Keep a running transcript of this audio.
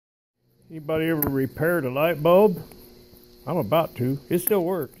Anybody ever repaired a light bulb? I'm about to. It still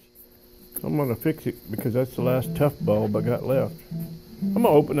works. I'm going to fix it because that's the last tough bulb I got left. I'm going to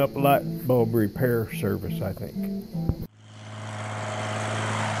open up a light bulb repair service, I think.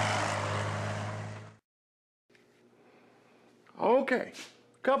 Okay,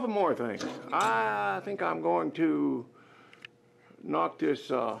 a couple more things. I think I'm going to knock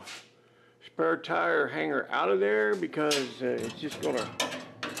this spare tire hanger out of there because it's just going to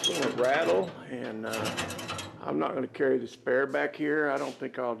rattle, and I'm not going to carry the spare back here. I don't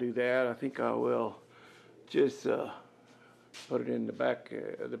think I'll do that. I think I will just put it in the back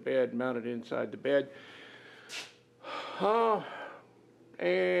of the bed, mount it inside the bed.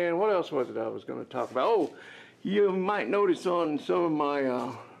 And what else was it I was going to talk about? Oh, you might notice on some of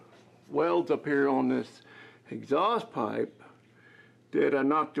my welds up here on this exhaust pipe that I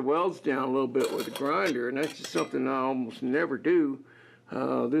knocked the welds down a little bit with a grinder, and that's just something I almost never do.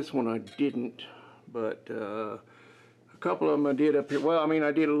 This one I didn't, but a couple of them I did up here. Well, I mean,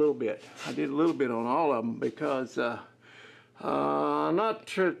 I did a little bit. I did a little bit on all of them because I'm not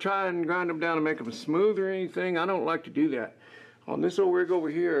try and grind them down and make them smooth or anything. I don't like to do that. On this old rig over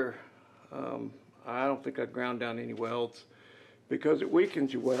here, I don't think I ground down any welds because it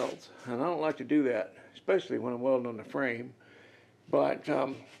weakens your welds, and I don't like to do that, especially when I'm welding on the frame. But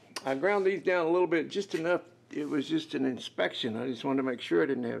I ground these down a little bit, just enough. It was just an inspection. I just wanted to make sure I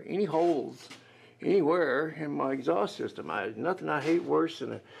didn't have any holes anywhere in my exhaust system. Nothing I hate worse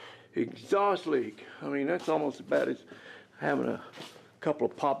than an exhaust leak. I mean, that's almost as bad as having a couple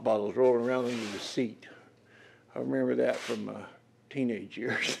of pop bottles rolling around under the seat. I remember that from teenage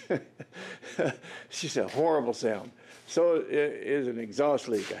years. It's just a horrible sound. So it is an exhaust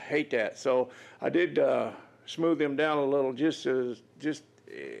leak. I hate that. So I did smooth them down a little just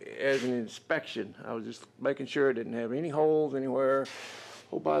as an inspection. I was just making sure I didn't have any holes anywhere.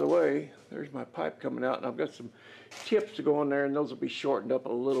 Oh, by the way, there's my pipe coming out, and I've got some tips to go in there, and those will be shortened up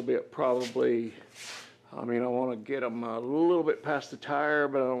a little bit probably. I mean, I want to get them a little bit past the tire,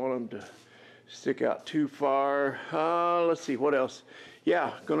 but I don't want them to stick out too far. Let's see, what else?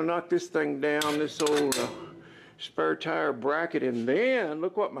 Yeah, gonna knock this thing down, this old spare tire bracket, and then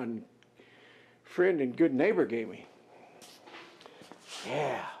look what my friend and good neighbor gave me.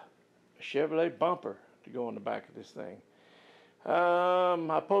 Yeah, a Chevrolet bumper to go on the back of this thing.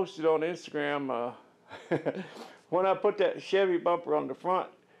 I posted on Instagram when I put that Chevy bumper on the front,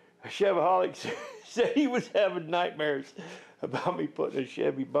 a Chevyholic said he was having nightmares about me putting a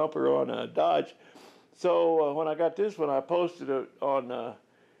Chevy bumper on a Dodge. So when I got this one, I posted it on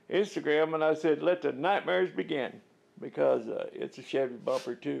Instagram, and I said, let the nightmares begin, because it's a Chevy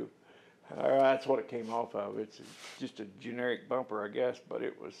bumper too. That's what it came off of. It's just a generic bumper, I guess, but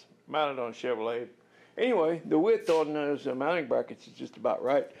it was mounted on Chevrolet. Anyway, the width on those mounting brackets is just about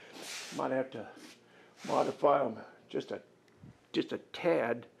right. Might have to modify them just a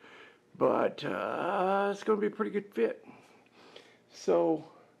tad, but it's going to be a pretty good fit. So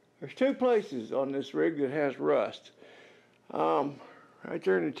there's two places on this rig that has rust. Right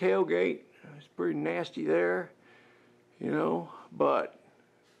there in the tailgate, it's pretty nasty there, you know, but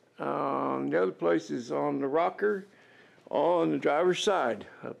the other place is on the rocker on the driver's side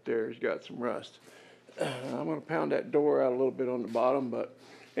up there has got some rust. I'm going to pound that door out a little bit on the bottom, but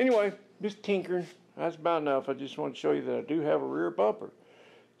anyway, just tinkering. That's about enough. I just want to show you that I do have a rear bumper.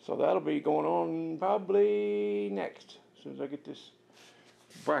 So that'll be going on probably next, as soon as I get this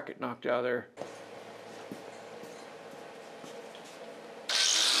bracket knocked out of there.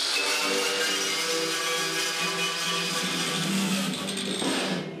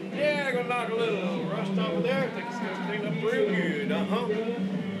 Yeah, I'm gonna knock a little rust off of there. I think it's gonna clean up real good,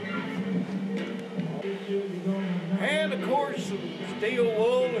 And of course, some steel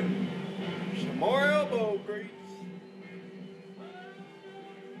wool and some more elbow grease.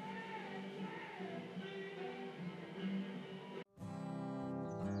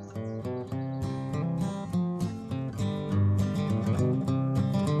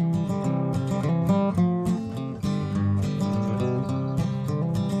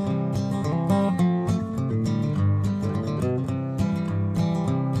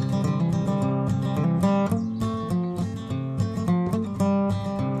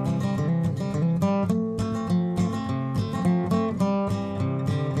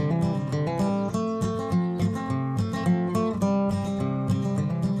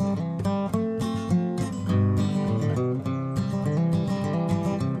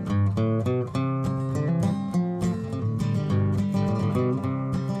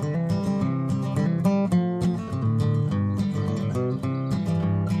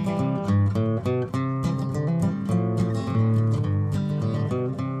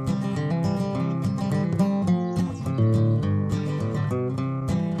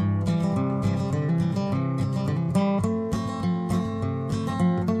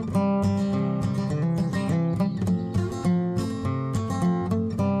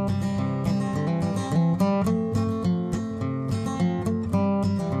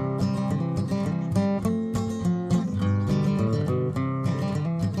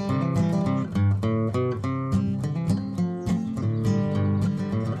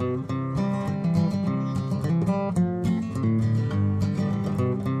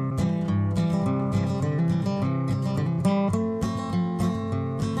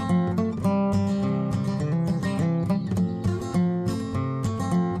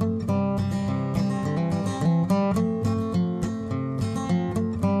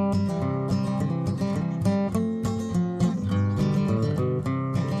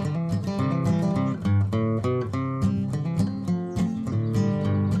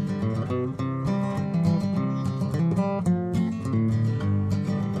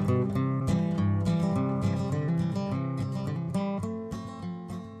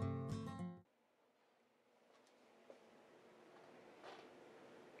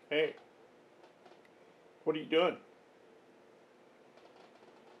 Hey, what are you doing?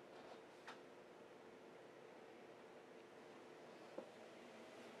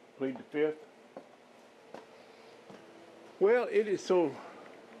 Plead the fifth. Well, it is so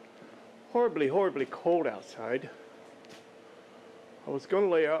horribly, horribly cold outside. I was going to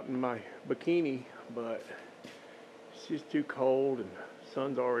lay out in my bikini, but it's just too cold and the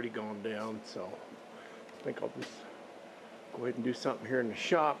sun's already gone down, so I think I'll just go ahead and do something here in the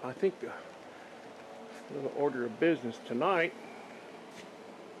shop. I think the little order of business tonight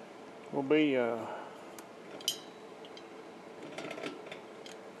will be to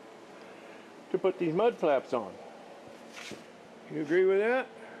put these mud flaps on. You agree with that?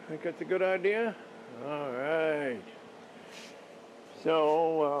 Think that's a good idea? All right.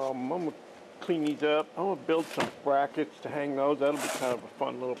 So I'm gonna clean these up. I'm gonna build some brackets to hang those. That'll be kind of a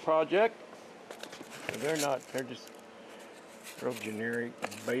fun little project. They're just real generic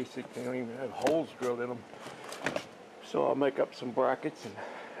and basic. They don't even have holes drilled in them. So I'll make up some brackets and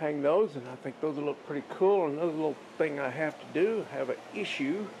hang those, and I think those will look pretty cool. Another little thing I have to do, have an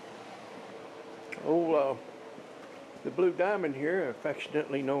issue. The Blue Diamond here,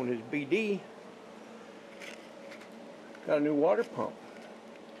 affectionately known as BD, got a new water pump.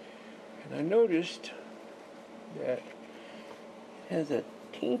 And I noticed that it has a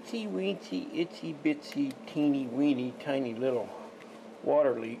teensy weensy, itsy bitsy, teeny weeny, tiny little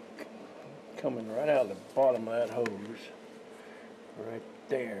water leak coming right out of the bottom of that hose. Right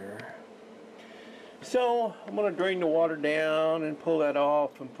there. So I'm going to drain the water down and pull that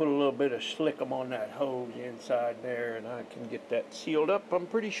off and put a little bit of slickum on that hose inside there, and I can get that sealed up, I'm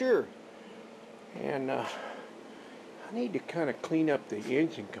pretty sure. And I need to kind of clean up the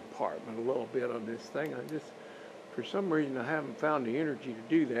engine compartment a little bit on this thing. For some reason, I haven't found the energy to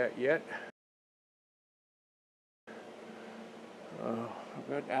do that yet. I've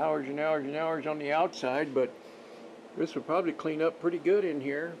got hours and hours and hours on the outside, but this will probably clean up pretty good in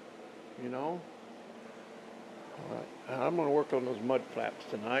here, you know. I'm going to work on those mud flaps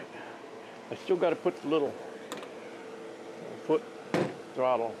tonight. I still got to put the little foot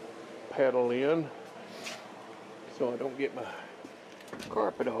throttle pedal in so I don't get my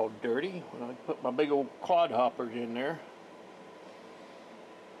carpet all dirty when I put my big old quad hoppers in there.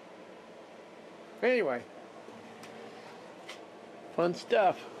 Anyway, fun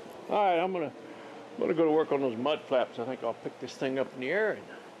stuff. All right, I'm gonna go to work on those mud flaps. I think I'll pick this thing up in the air and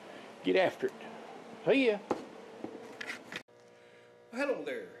get after it. See ya. Hello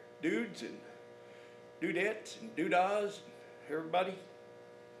there, dudes and dudettes and doodahs, everybody.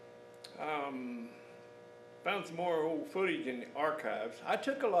 Found some more old footage in the archives. I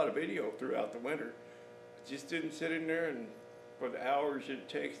took a lot of video throughout the winter. I just didn't sit in there and for the hours it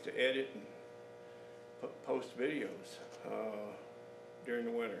takes to edit and post videos during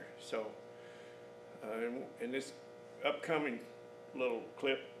the winter. So in this upcoming little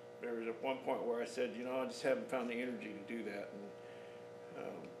clip, there was at one point where I said, you know, I just haven't found the energy to do that. And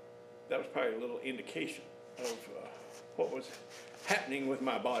that was probably a little indication of what was happening with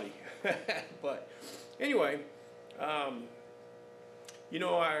my body. But anyway, you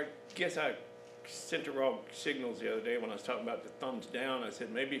know, I guess I sent the wrong signals the other day when I was talking about the thumbs down. I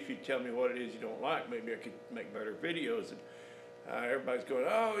said, maybe if you tell me what it is you don't like, maybe I could make better videos. And everybody's going,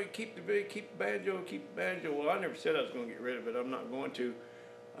 oh, keep the banjo, keep the banjo. Well, I never said I was going to get rid of it. I'm not going to.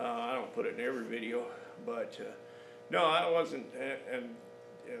 I don't put it in every video. But no, I wasn't. And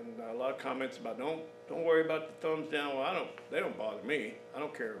a lot of comments about don't worry about the thumbs down. Well, they don't bother me. I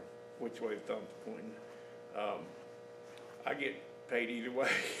don't care which way the thumb's pointing. I get paid either way.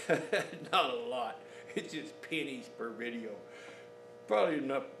 Not a lot. It's just pennies per video. Probably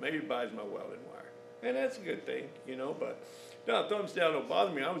enough, maybe buys my welding wire. And that's a good thing, you know, but no, thumbs down don't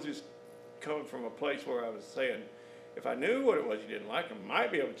bother me. I was just coming from a place where I was saying, if I knew what it was you didn't like, I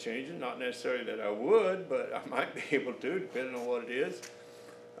might be able to change it. Not necessarily that I would, but I might be able to, depending on what it is.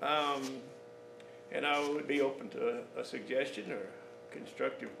 And I would be open to a suggestion or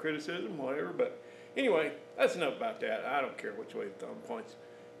constructive criticism, whatever. But anyway, that's enough about that. I don't care which way the thumb points.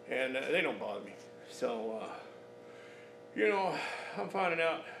 And they don't bother me. So, you know, I'm finding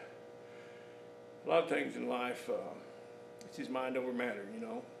out a lot of things in life. It's just mind over matter, you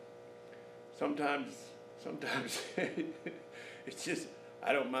know. Sometimes it's just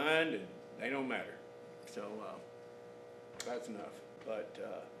I don't mind and they don't matter. So that's enough. But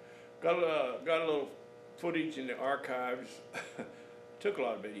got a little footage in the archives. Took a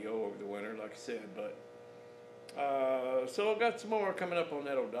lot of video over the winter, like I said, but so I got some more coming up on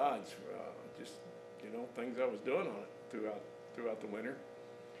that old Dodge. Just, you know, things I was doing on it throughout the winter.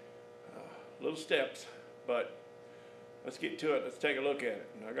 Little steps, but let's get to it. Let's take a look at it.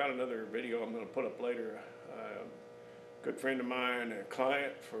 And I got another video I'm going to put up later. Good friend of mine, a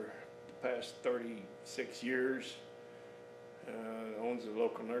client for the past 36 years, owns a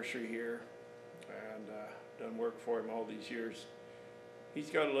local nursery here, and done work for him all these years.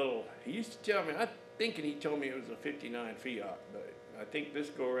 He's got a little, he used to tell me, I think he told me it was a 59 Fiat, but I think this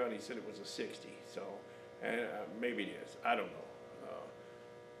go around he said it was a 60, so, and maybe it is, I don't know.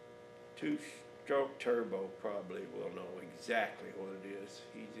 Two-stroke turbo probably will know exactly what it is.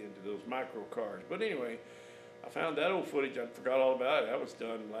 He's into those micro cars. But anyway, I found that old footage. I forgot all about it. That was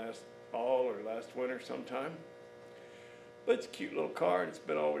done last fall or last winter sometime. But it's a cute little car, and it's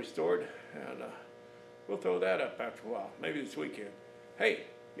been all restored. And we'll throw that up after a while, maybe this weekend. Hey,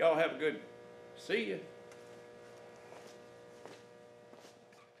 y'all have a good, see ya.